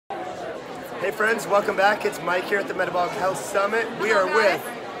Hey friends, welcome back. It's Mike here at the Metabolic Health Summit. We are with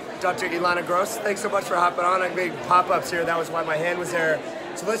Dr. Elena Gross. Thanks so much for hopping on. I made pop-ups here. That was why my hand was there.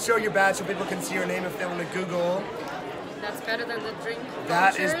 So let's show your badge so people can see your name if they want to Google. That's better than the drink.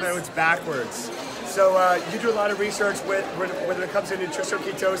 That is better. It's backwards. So you do a lot of research when it comes to nutritional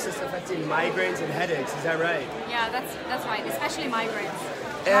ketosis affecting migraines and headaches. Is that right? Yeah, that's right. Especially migraines.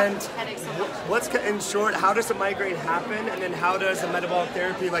 And headaches so much. What's in short? How does a migraine happen? And then how does a metabolic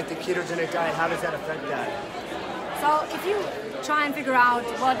therapy like the ketogenic diet? How does that affect that? So if you try and figure out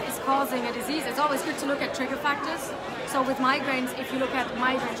what is causing a disease, it's always good to look at trigger factors. So with migraines, if you look at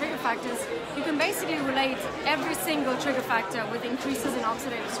migraine trigger factors, you can basically relate every single trigger factor with increases in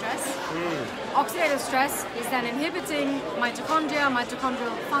oxidative stress. Oxidative stress is then inhibiting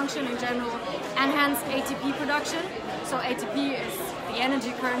mitochondrial function in general, and hence ATP production. So ATP is the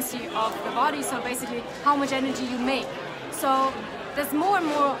energy currency of the body, so basically how much energy you make. So there's more and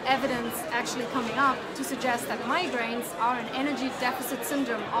more evidence actually coming up to suggest that migraines are an energy deficit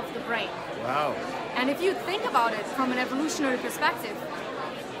syndrome of the brain. Wow. And if you think about it from an evolutionary perspective,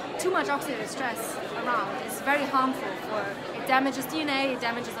 too much oxidative stress around is very harmful it damages DNA, it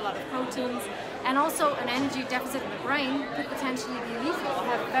damages a lot of proteins, and also an energy deficit in the brain could potentially be lethal or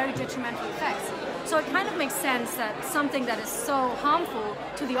have very detrimental effects. So it kind of makes sense that something that is so harmful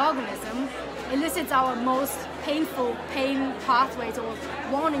to the organism elicits our most painful pain pathways or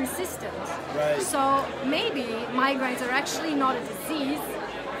warning systems. Right. So maybe migraines are actually not a disease,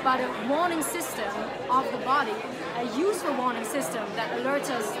 but a warning system of the body, a useful warning system that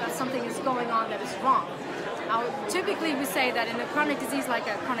alerts us that something is going on that is wrong. Now, typically we say that in a chronic disease like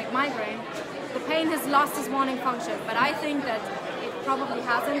a chronic migraine, the pain has lost its warning function, but I think that it probably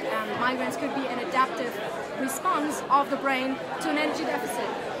hasn't, and migraines could be an adaptive response of the brain to an energy deficit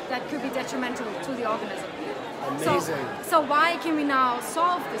that could be detrimental to the organism. Amazing. So why can we now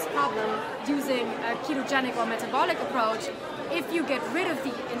solve this problem using a ketogenic or metabolic approach if you get rid of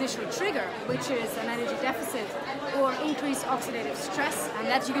the initial trigger, which is an energy deficit or increased oxidative stress, and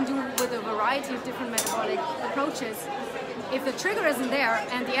that you can do with a variety of different metabolic approaches. If the trigger isn't there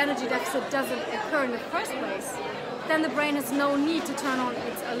and the energy deficit doesn't occur in the first place, then the brain has no need to turn on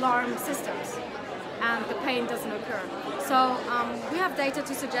its alarm systems and the pain doesn't occur. So we have data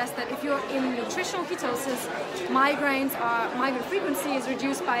to suggest that if you're in nutritional ketosis, migraine frequency is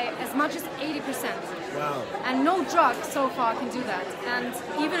reduced by as much as 80%. Wow. And no drug so far can do that. And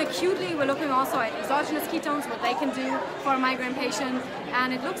even acutely, we're looking also at exogenous ketones, what they can do for a migraine patient.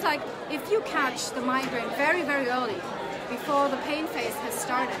 And it looks like if you catch the migraine very, very early, before the pain phase has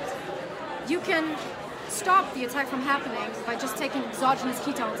started, you can stop the attack from happening by just taking exogenous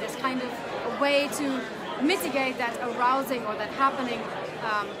ketones as kind of a way to mitigate that arousing or that happening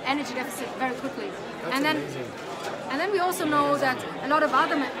energy deficit very quickly. That's amazing. And then we also know that a lot of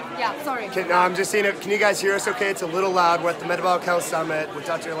other No, I'm just saying, can you guys hear us okay? It's a little loud. We're at the Metabolic Health Summit with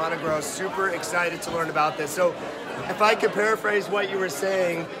Dr. Elena Gross. Super excited to learn about this. So if I could paraphrase what you were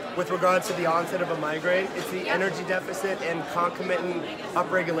saying with regards to the onset of a migraine, it's the energy deficit and concomitant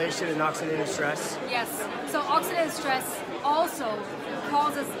upregulation in oxidative stress. Yes, so oxidative stress also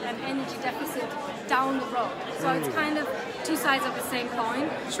causes an energy deficit down the road. So it's kind of two sides of the same coin.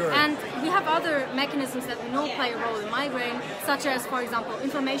 Sure. And we have other mechanisms that we know play a role in migraine, such as, for example,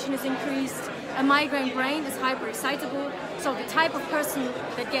 inflammation is increased, a migraine brain is hyperexcitable. So the type of person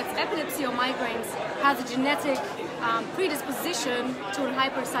that gets epilepsy or migraines has a genetic predisposition to a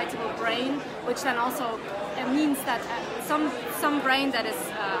hyperexcitable brain, which then also means that some brain that is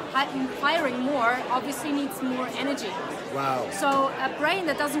firing more obviously needs more energy. Wow. So a brain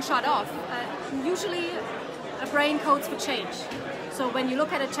that doesn't shut off, usually a brain codes for change. So when you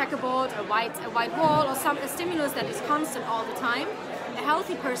look at a checkerboard, a white wall, or a stimulus that is constant all the time, a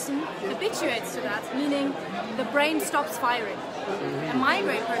healthy person habituates to that, meaning the brain stops firing. A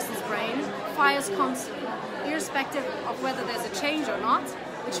migraine person's brain fires constantly, irrespective of whether there's a change or not,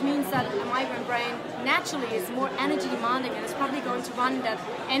 which means that a migraine brain naturally is more energy demanding and is probably going to run that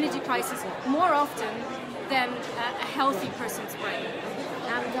energy crisis more often than a healthy person's brain.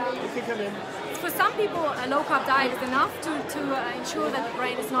 And for some people, a low-carb diet is enough to ensure that the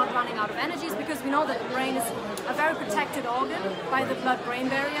brain is not running out of energies, because we know that the brain is a very protected organ by the blood-brain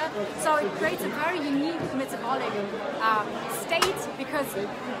barrier. So it creates a very unique metabolic state, because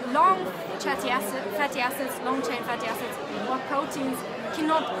long fatty acids, long-chain fatty acids, or proteins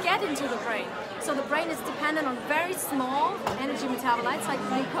cannot get into the brain. So the brain is dependent on very small energy metabolites like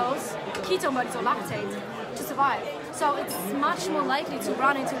glucose, ketone bodies, or lactate to survive. So it's much more likely to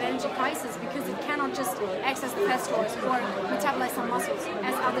run into an energy crisis because it cannot just access the fat stores or metabolize some muscles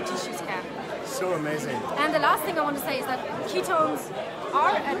as other tissues can. So amazing. And the last thing I want to say is that ketones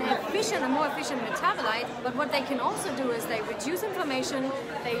are a more efficient metabolite, but what they can also do is they reduce inflammation,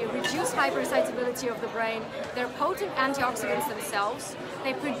 they reduce hyperexcitability of the brain, they're potent antioxidants themselves,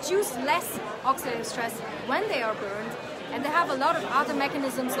 they produce less oxidative stress when they are burned, and they have a lot of other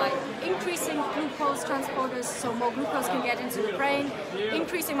mechanisms like increasing glucose transporters, so more glucose can get into the brain,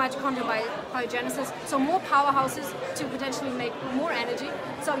 increasing mitochondrial biogenesis, so more powerhouses to potentially make more energy.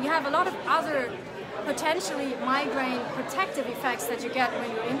 So you have a lot of other potentially migraine protective effects that you get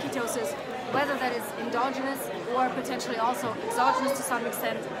when you're in ketosis, whether that is endogenous or potentially also exogenous to some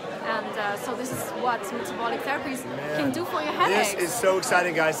extent. And so this is what metabolic therapies can do for your headaches. This is so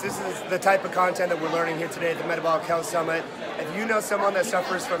exciting, guys. This is the type of content that we're learning here today at the Metabolic Health Summit. If you know someone that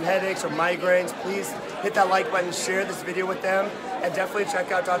suffers from headaches or migraines, please hit that like button, share this video with them, and definitely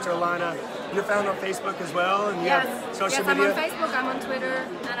check out Dr. Elena. You're found on Facebook as well, and you have social media? Yes, I'm on Facebook, I'm on Twitter,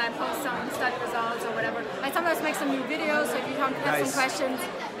 and I post some study results or whatever. I sometimes make some new videos, so if you have some questions,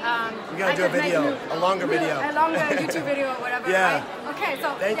 we gotta do a video, a longer video. A longer YouTube video or whatever, yeah. right? Okay,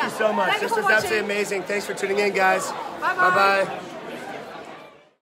 so thank you so much. This was absolutely amazing. Thanks for tuning in, guys. Bye-bye. Bye-bye.